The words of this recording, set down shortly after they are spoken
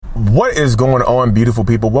What is going on, beautiful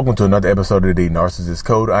people? Welcome to another episode of the Narcissist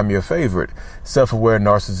Code. I'm your favorite self-aware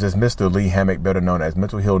narcissist, Mr. Lee Hammock, better known as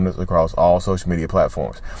Mental Healness, across all social media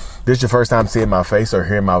platforms. This is your first time seeing my face or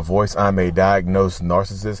hearing my voice. I'm a diagnosed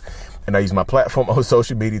narcissist, and I use my platform on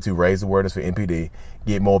social media to raise awareness for NPD,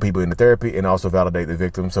 get more people into therapy, and also validate the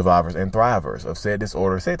victims, survivors, and thrivers of said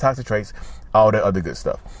disorder, said toxic traits, all that other good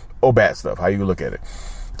stuff, or bad stuff, how you look at it.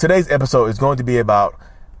 Today's episode is going to be about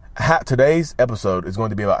how to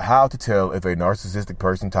tell if a narcissistic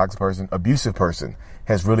person, toxic person, abusive person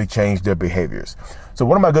has really changed their behaviors. So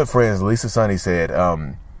one of my good friends, Lisa Sonny, said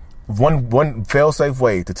one fail-safe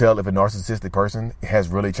way to tell if a narcissistic person has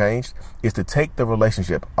really changed is to take the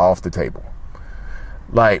relationship off the table.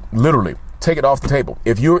 Like, literally, take it off the table.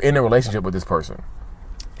 If you're in a relationship with this person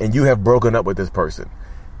and you have broken up with this person,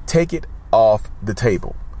 take it off the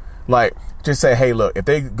table. Like, just say, hey, look, if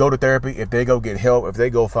they go to therapy, if they go get help, if they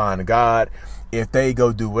go find God, if they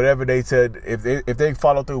go do whatever they said, if they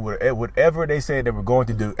follow through with whatever they said they were going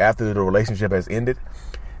to do after the relationship has ended,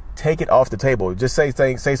 take it off the table. Just say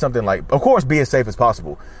something like, of course, be as safe as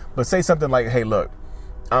possible, but say something like, hey, look,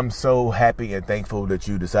 I'm so happy and thankful that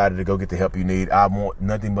you decided to go get the help you need. I want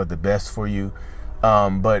nothing but the best for you.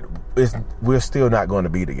 But we're still not going to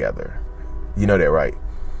be together. You know that, right?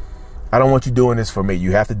 I don't want you doing this for me.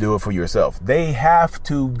 You have to do it for yourself. They have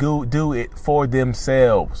to do it for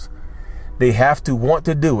themselves. They have to want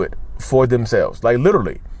to do it for themselves. Like,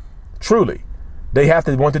 literally, truly, they have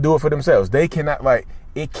to want to do it for themselves. They cannot,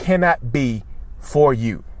 it cannot be for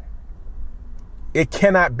you. It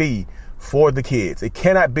cannot be for the kids. It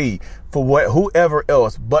cannot be for whoever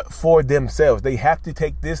else, but for themselves. They have to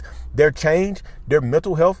take their change, their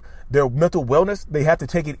mental health, their mental wellness. They have to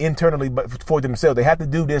take it internally, but for themselves. They have to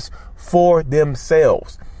do this for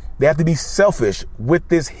themselves. They have to be selfish with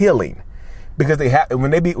this healing, because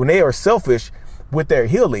when they are selfish with their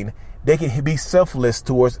healing, they can be selfless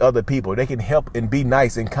towards other people. They can help and be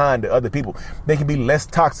nice and kind to other people. They can be less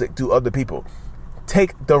toxic to other people.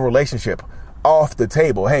 Take the relationship off the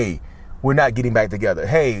table. Hey, we're not getting back together.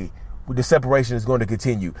 Hey, the separation is going to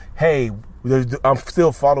continue. Hey, I'm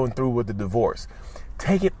still following through with the divorce.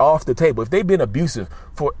 Take it off the table. If they've been abusive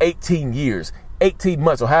for 18 years, 18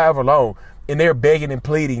 months, or however long, and they're begging and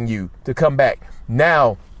pleading you to come back,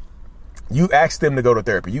 now you ask them to go to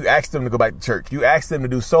therapy. You ask them to go back to church. You ask them to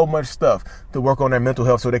do so much stuff to work on their mental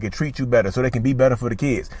health so they can treat you better, so they can be better for the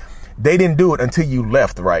kids. They didn't do it until you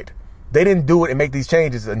left, right? They didn't do it and make these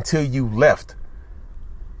changes until you left.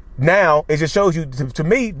 Now, it just shows you, to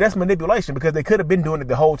me, that's manipulation, because they could have been doing it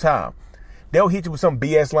the whole time. They'll hit you with some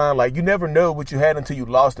BS line like, you never know what you had until you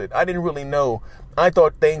lost it. I didn't really know. I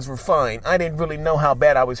thought things were fine. I didn't really know how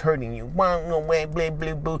bad I was hurting you. Blah,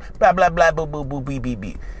 blah, blah, blah, boo, boo, boo, bee, bee,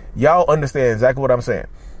 bee. Y'all understand exactly what I'm saying.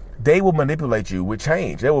 They will manipulate you with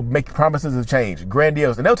change. They will make promises of change,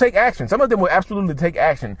 grandiose, and they'll take action. Some of them will absolutely take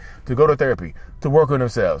action to go to therapy, to work on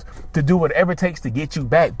themselves, to do whatever it takes to get you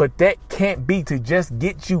back. But that can't be to just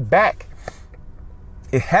get you back.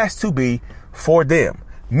 It has to be for them.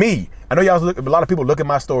 Me, I know a lot of people look at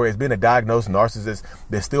my story as being a diagnosed narcissist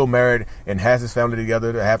that's still married and has his family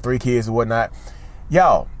together, to have 3 kids and whatnot.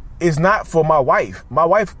 Y'all, it's not for my wife. My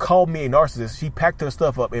wife called me a narcissist. She packed her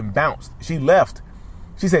stuff up and bounced. She left.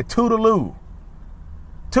 She said, toodaloo.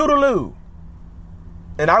 Toodaloo.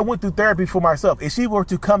 And I went through therapy for myself. If she were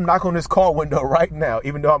to come knock on this car window right now,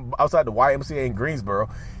 even though I'm outside the YMCA in Greensboro,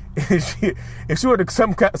 if she were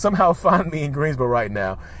to somehow find me in Greensboro right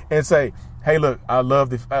now and say, hey, look, I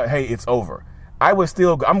love this. Hey, it's over. I would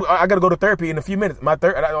still go. I got to go to therapy in a few minutes.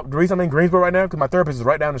 The reason I'm in Greensboro right now, because my therapist is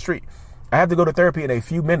right down the street. I have to go to therapy in a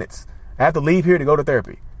few minutes. I have to leave here to go to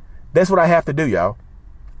therapy. That's what I have to do, y'all.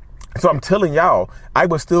 So I'm telling y'all, I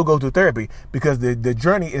would still go to therapy, because the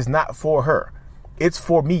journey is not for her. It's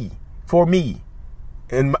for me. For me.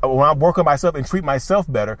 And when I work on myself and treat myself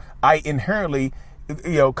better, I inherently,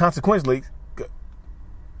 consequently,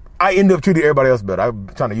 I end up treating everybody else better. I'm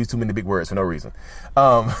trying to use too many big words for no reason.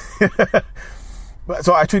 So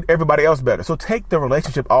I treat everybody else better. So take the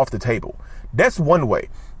relationship off the table. That's one way.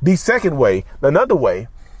 The second way, another way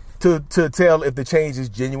to tell if the change is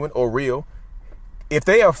genuine or real, if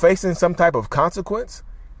they are facing some type of consequence,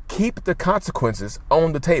 keep the consequences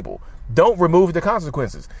on the table. Don't remove the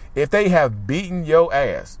consequences. If they have beaten your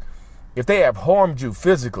ass, if they have harmed you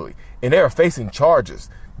physically, and they are facing charges,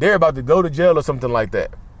 they're about to go to jail or something like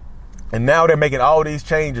that, and now they're making all these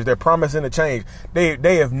changes, they're promising a change.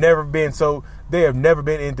 They have never been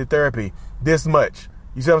into therapy this much.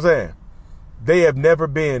 You see what I'm saying? They have never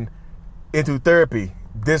been into therapy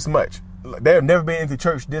this much. They have never been into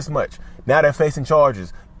church this much. Now they're facing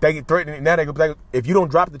charges. They get threatened. Now if you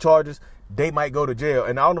don't drop the charges, they might go to jail,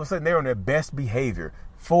 and all of a sudden they're on their best behavior.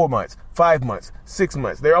 4 months, 5 months, 6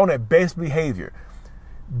 months. They're on their best behavior.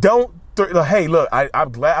 Hey, look,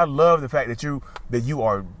 I'm glad. I love the fact that you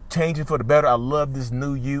are changing for the better. I love this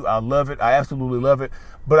new you. I love it. I absolutely love it.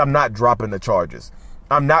 But I'm not dropping the charges.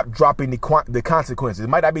 I'm not dropping the consequences. It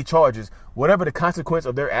might not be charges. Whatever the consequence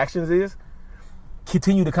of their actions is,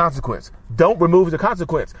 continue the consequence. Don't remove the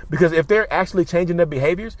consequence. Because if they're actually changing their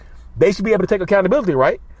behaviors, they should be able to take accountability,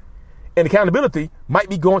 right? And accountability might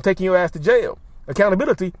be taking your ass to jail.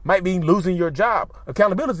 Accountability might mean losing your job.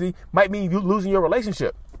 Accountability might mean you losing your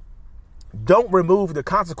relationship. Don't remove the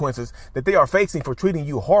consequences that they are facing for treating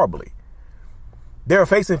you horribly. They're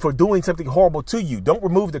facing for doing something horrible to you. Don't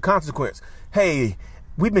remove the consequence. Hey,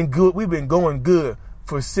 we've been going good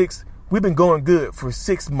for 6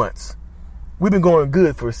 months. We've been going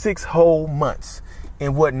good for 6 whole months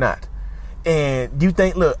and whatnot. And you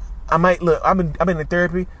think, I've been in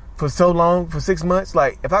therapy for so long, for 6 months.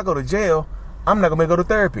 Like, if I go to jail, I'm not going to go to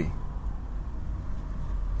therapy.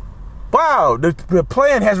 Wow, the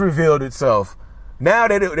plan has revealed itself. Now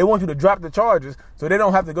they want you to drop the charges so they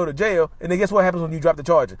don't have to go to jail. And then guess what happens when you drop the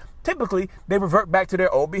charges? Typically, they revert back to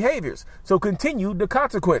their old behaviors. So continue the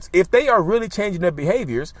consequence. If they are really changing their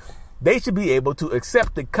behaviors, they should be able to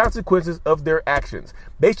accept the consequences of their actions.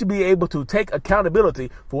 They should be able to take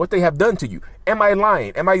accountability for what they have done to you. Am I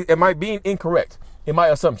lying? Am I being incorrect in my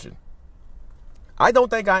assumption? I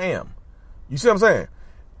don't think I am. You see what I'm saying?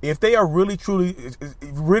 If they are really, truly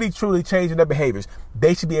changing their behaviors,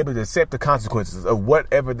 they should be able to accept the consequences of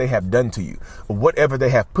whatever they have done to you, or whatever they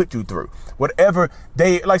have put you through, whatever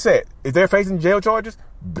like I said, if they're facing jail charges,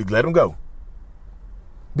 let them go.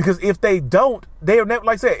 Because if they don't, they are never,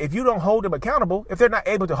 like I said, if you don't hold them accountable, if they're not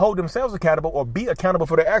able to hold themselves accountable or be accountable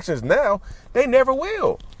for their actions now, they never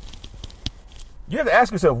will. You have to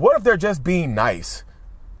ask yourself, what if they're just being nice?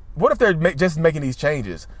 What if they're just making these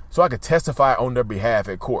changes so I could testify on their behalf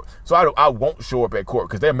at court? So I won't show up at court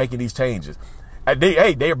because they're making these changes.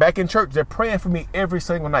 They're back in church. They're praying for me every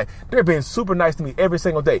single night. They're being super nice to me every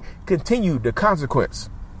single day. Continue the consequence.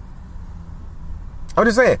 I'm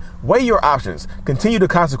just saying, weigh your options. Continue the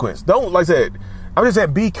consequence. Don't, like I said, I'm just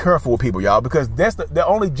saying, be careful with people, y'all, because that's the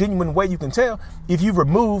only genuine way you can tell if you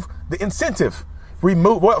remove the incentive.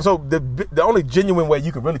 The only genuine way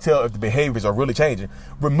you can really tell if the behaviors are really changing,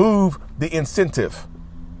 remove the incentive.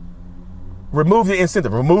 Remove the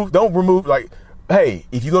incentive. Don't remove, like, hey,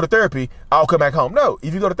 if you go to therapy, I'll come back home. No,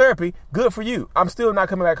 if you go to therapy, good for you. I'm still not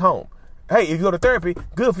coming back home. Hey, if you go to therapy,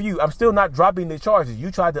 good for you. I'm still not dropping the charges.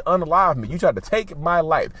 You tried to unalive me. You tried to take my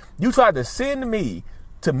life. You tried to send me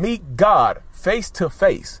to meet God face to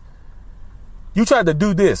face. You tried to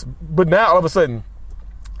do this, but now all of a sudden,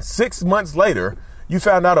 6 months later, you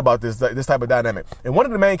found out about this type of dynamic. And one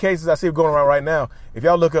of the main cases I see going around right now, if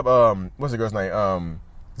y'all look up, what's the girl's name?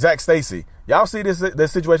 Zach Stacy. Y'all see this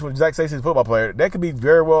situation with Zach Stacy, the football player. That could be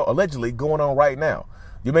very well allegedly going on right now.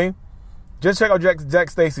 You mean? Just check out Zach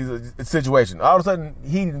Stacy's situation. All of a sudden,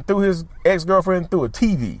 he threw his ex-girlfriend through a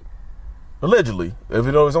TV. Allegedly, if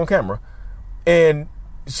you know it's on camera. And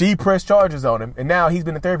she pressed charges on him. And now he's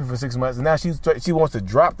been in therapy for 6 months. And now she wants to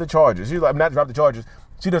drop the charges. She's like, not drop the charges.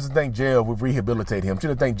 She doesn't think jail would rehabilitate him. She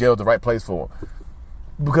doesn't think jail is the right place for him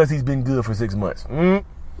because he's been good for 6 months.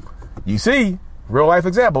 You see, real life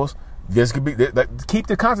examples. This could be keep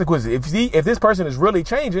the consequences. If this person is really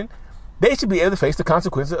changing, they should be able to face the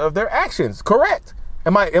consequences of their actions. Correct?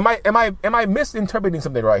 Am I misinterpreting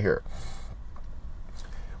something right here?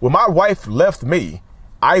 When my wife left me,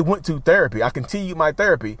 I went to therapy. I continued my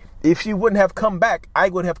therapy. If she wouldn't have come back, I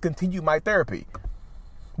would have continued my therapy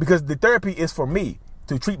because the therapy is for me.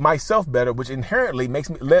 To treat myself better, which inherently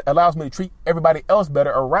allows me to treat everybody else better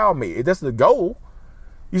around me. That's the goal.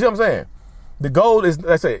 You see what I'm saying? The goal is,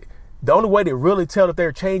 let's say, the only way to really tell if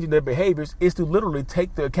they're changing their behaviors is to literally take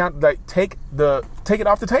it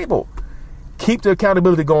off the table. Keep the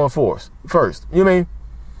accountability going first. You mean?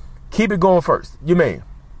 Keep it going first. You mean?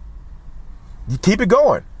 You keep it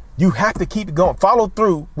going. You have to keep it going. Follow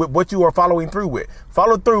through with what you are following through with.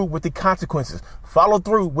 Follow through with the consequences. Follow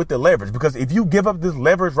through with the leverage. Because if you give up this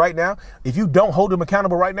leverage right now, if you don't hold them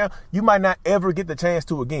accountable right now, you might not ever get the chance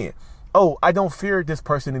to again. Oh, I don't fear this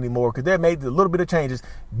person anymore because they made a little bit of changes.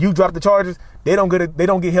 You drop the charges. They don't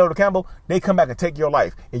get held accountable. They come back and take your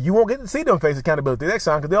life. And you won't get to see them face accountability next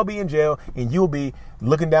time because they'll be in jail and you'll be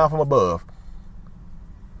looking down from above.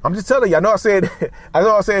 I'm just telling you, I know I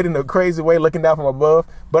said in a crazy way, looking down from above,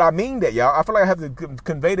 but I mean that, y'all. I feel like I have to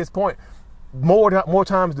convey this point more than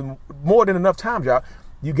enough times, y'all.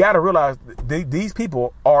 You got to realize these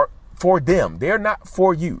people are for them. They're not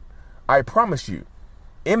for you. I promise you.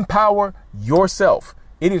 Empower yourself.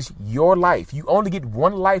 It is your life. You only get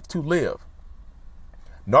one life to live.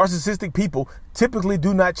 Narcissistic people typically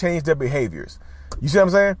do not change their behaviors. You see what I'm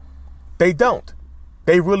saying? They don't.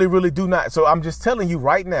 They really, really do not. So I'm just telling you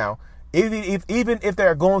right now, even if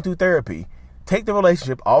they're going through therapy, take the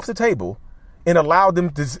relationship off the table and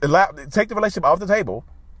take the relationship off the table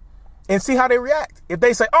and see how they react. If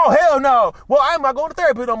they say, oh, hell no, well, I'm not going to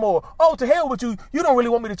therapy no more. Oh, to hell with you. You don't really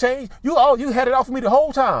want me to change. You had it off of me the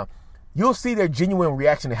whole time. You'll see their genuine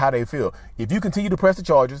reaction to how they feel. If you continue to press the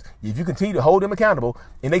charges, if you continue to hold them accountable,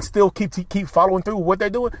 and they still keep following through with what they're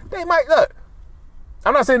doing, they might, look,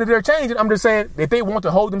 I'm not saying that they're changing. I'm just saying if they want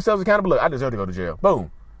to hold themselves accountable, look, I deserve to go to jail.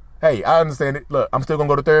 Boom. Hey, I understand it. Look, I'm still going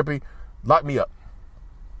to go to therapy. Lock me up.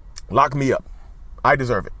 Lock me up. I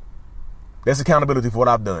deserve it. That's accountability for what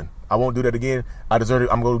I've done. I won't do that again. I deserve it.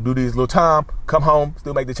 I'm going to do this little time, come home,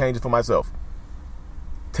 still make the changes for myself.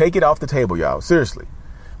 Take it off the table, y'all. Seriously.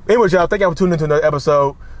 Anyways, y'all, thank y'all for tuning into another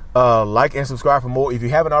episode. Like and subscribe for more. If you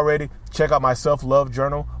haven't already, check out my self-love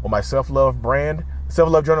journal or my self-love brand.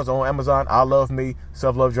 Self-love journals on Amazon. I Love Me.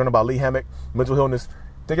 Self-love journal by Lee Hammock. Mental Illness.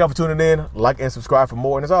 Thank y'all for tuning in. Like and subscribe for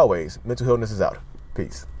more. And as always, Mental Illness is out.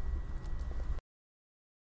 Peace.